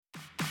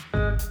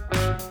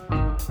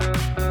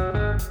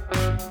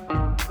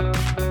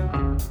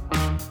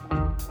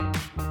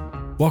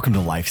Welcome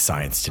to Life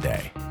Science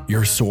Today,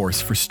 your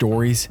source for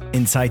stories,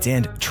 insights,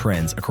 and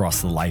trends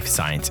across the life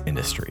science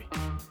industry.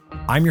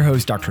 I'm your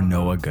host, Dr.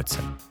 Noah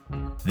Goodson.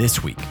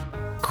 This week,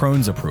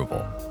 Crohn's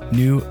approval,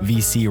 new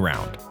VC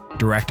round,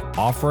 direct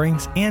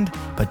offerings, and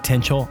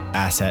potential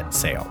asset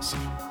sales.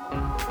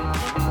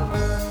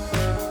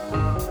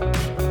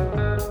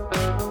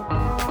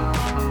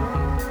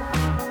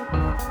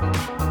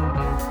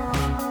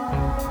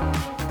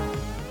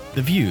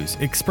 The views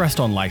expressed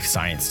on Life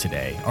Science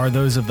Today are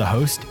those of the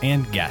host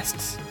and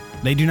guests.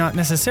 They do not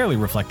necessarily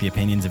reflect the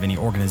opinions of any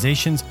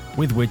organizations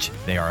with which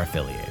they are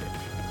affiliated.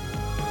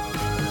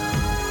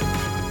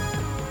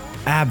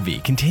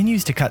 AbbVie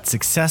continues to cut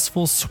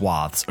successful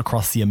swaths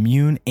across the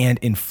immune and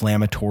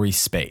inflammatory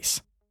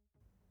space.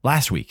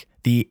 Last week,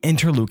 the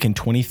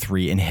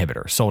interleukin-23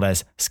 inhibitor sold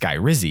as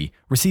Skyrizi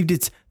received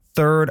its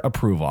third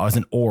approval as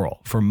an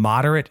oral for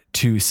moderate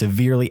to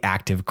severely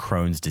active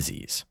Crohn's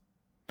disease.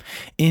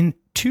 In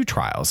 2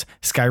 trials,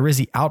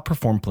 Skyrizi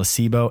outperformed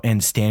placebo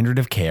and standard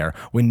of care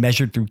when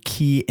measured through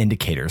key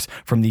indicators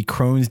from the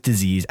Crohn's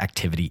Disease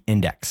Activity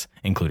Index,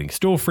 including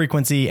stool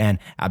frequency and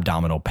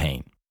abdominal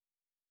pain.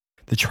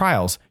 The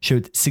trials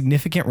showed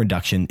significant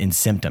reduction in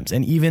symptoms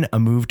and even a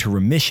move to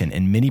remission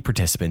in many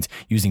participants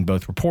using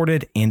both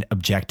reported and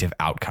objective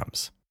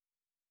outcomes.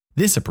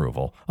 This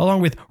approval,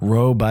 along with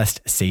robust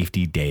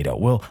safety data,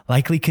 will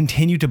likely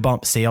continue to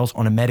bump sales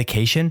on a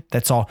medication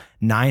that saw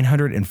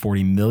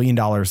 $940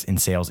 million in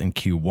sales in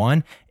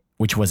Q1,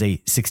 which was a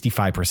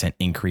 65%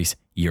 increase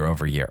year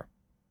over year.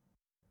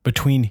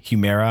 Between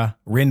Humira,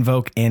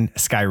 Rinvoq, and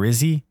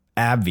Skyrizi,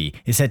 AbbVie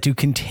is set to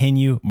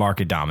continue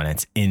market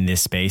dominance in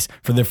this space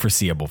for the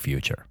foreseeable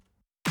future.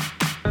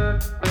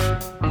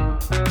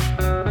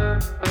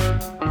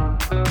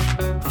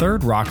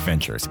 Third Rock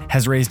Ventures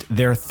has raised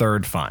their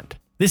third fund,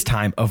 this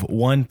time of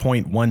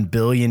 $1.1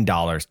 billion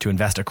to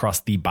invest across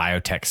the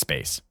biotech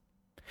space.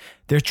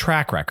 Their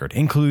track record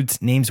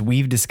includes names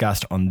we've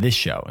discussed on this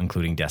show,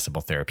 including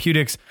Decibel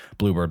Therapeutics,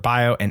 Bluebird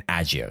Bio, and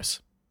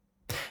Agios.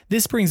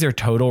 This brings their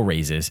total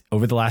raises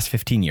over the last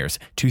 15 years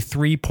to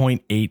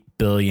 $3.8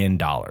 billion,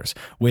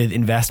 with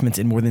investments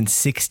in more than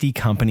 60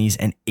 companies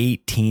and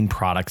 18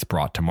 products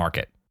brought to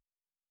market.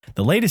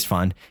 The latest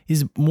fund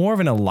is more of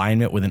an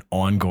alignment with an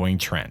ongoing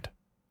trend.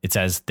 It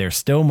says there's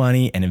still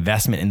money and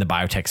investment in the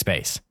biotech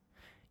space.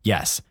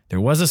 Yes, there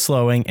was a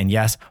slowing, and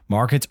yes,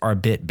 markets are a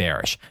bit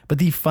bearish, but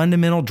the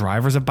fundamental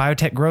drivers of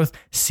biotech growth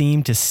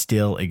seem to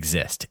still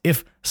exist,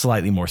 if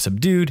slightly more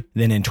subdued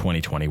than in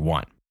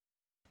 2021.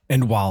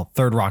 And while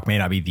Third Rock may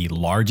not be the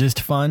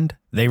largest fund,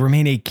 they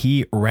remain a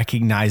key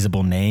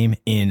recognizable name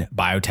in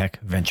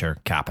biotech venture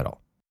capital.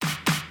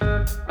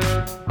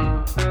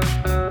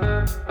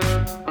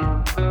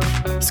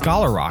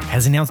 Scholar Rock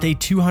has announced a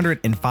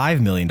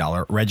 $205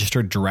 million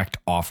registered direct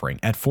offering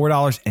at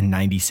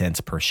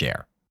 $4.90 per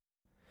share.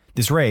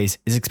 This raise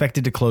is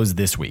expected to close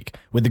this week,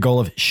 with the goal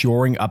of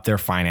shoring up their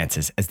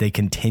finances as they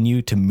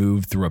continue to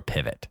move through a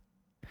pivot.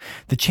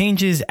 The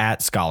changes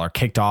at Scholar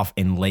kicked off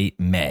in late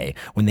May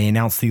when they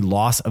announced the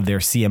loss of their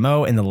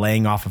CMO and the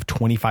laying off of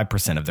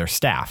 25% of their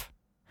staff.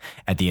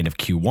 At the end of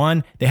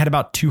Q1, they had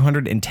about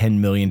 $210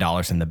 million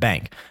in the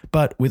bank,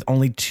 but with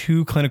only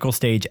 2 clinical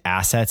stage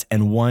assets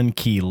and 1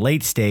 key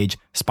late stage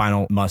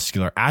spinal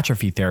muscular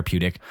atrophy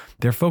therapeutic,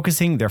 they're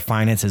focusing their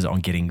finances on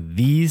getting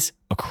these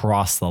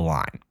across the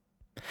line.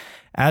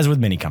 As with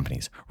many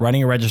companies,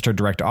 running a registered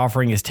direct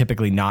offering is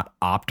typically not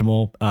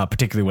optimal,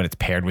 particularly when it's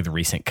paired with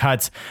recent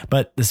cuts,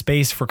 but the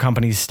space for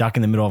companies stuck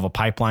in the middle of a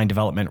pipeline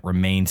development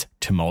remains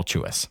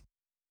tumultuous.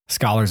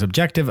 Scholar's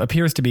objective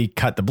appears to be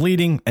cut the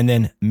bleeding and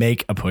then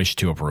make a push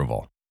to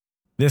approval.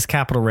 This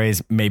capital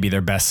raise may be their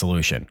best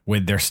solution,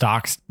 with their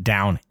stocks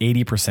down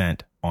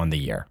 80% on the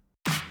year.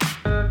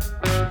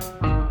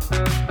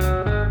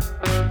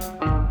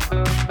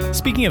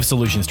 Speaking of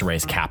solutions to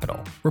raise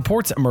capital,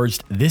 reports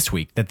emerged this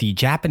week that the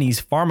Japanese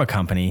pharma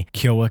company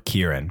Kyowa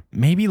Kirin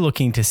may be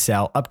looking to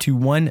sell up to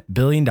 $1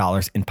 billion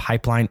in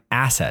pipeline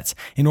assets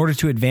in order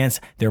to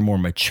advance their more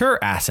mature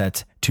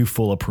assets to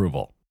full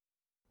approval.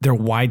 Their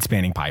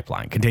wide-spanning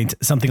pipeline contains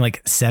something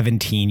like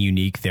 17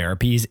 unique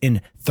therapies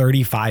in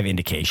 35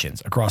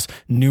 indications across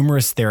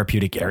numerous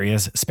therapeutic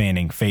areas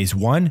spanning phase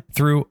 1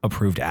 through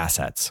approved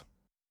assets.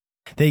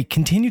 They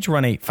continue to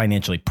run a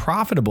financially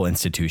profitable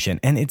institution,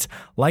 and it's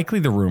likely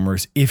the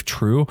rumors, if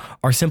true,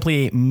 are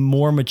simply a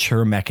more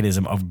mature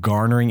mechanism of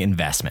garnering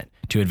investment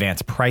to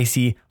advance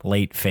pricey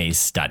late-phase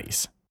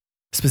studies.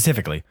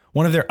 Specifically,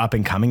 one of their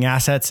up-and-coming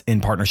assets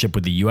in partnership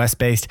with the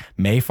US-based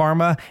May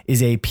Pharma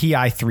is a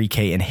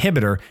PI3K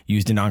inhibitor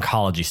used in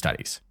oncology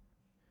studies.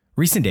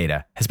 Recent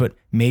data has put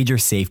major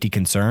safety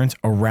concerns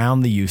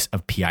around the use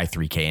of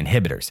PI3K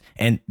inhibitors,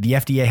 and the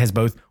FDA has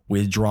both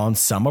withdrawn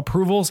some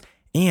approvals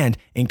and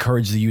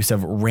encouraged the use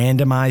of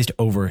randomized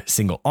over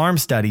single-arm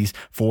studies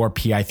for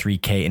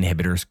PI3K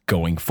inhibitors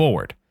going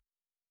forward.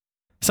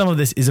 Some of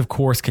this is, of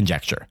course,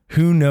 conjecture.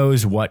 Who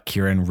knows what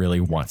Kirin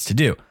really wants to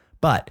do?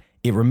 But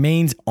it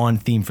remains on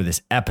theme for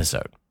this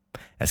episode.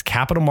 As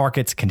capital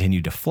markets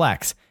continue to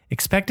flex,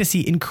 expect to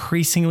see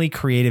increasingly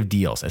creative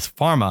deals as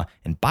pharma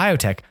and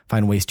biotech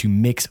find ways to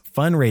mix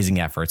fundraising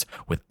efforts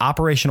with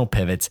operational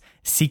pivots,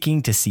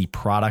 seeking to see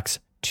products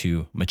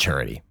to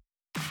maturity.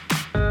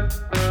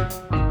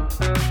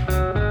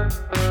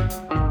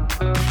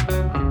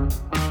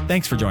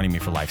 Thanks for joining me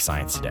for Life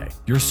Science Today,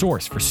 your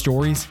source for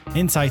stories,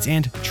 insights,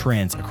 and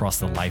trends across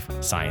the life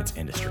science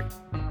industry.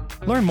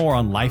 Learn more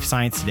on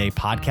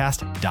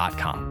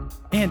lifesciencetodaypodcast.com.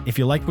 And if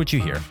you liked what you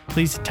hear,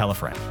 please tell a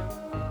friend.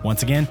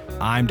 Once again,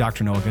 I'm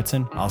Dr. Noah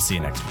Goodson. I'll see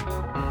you next week.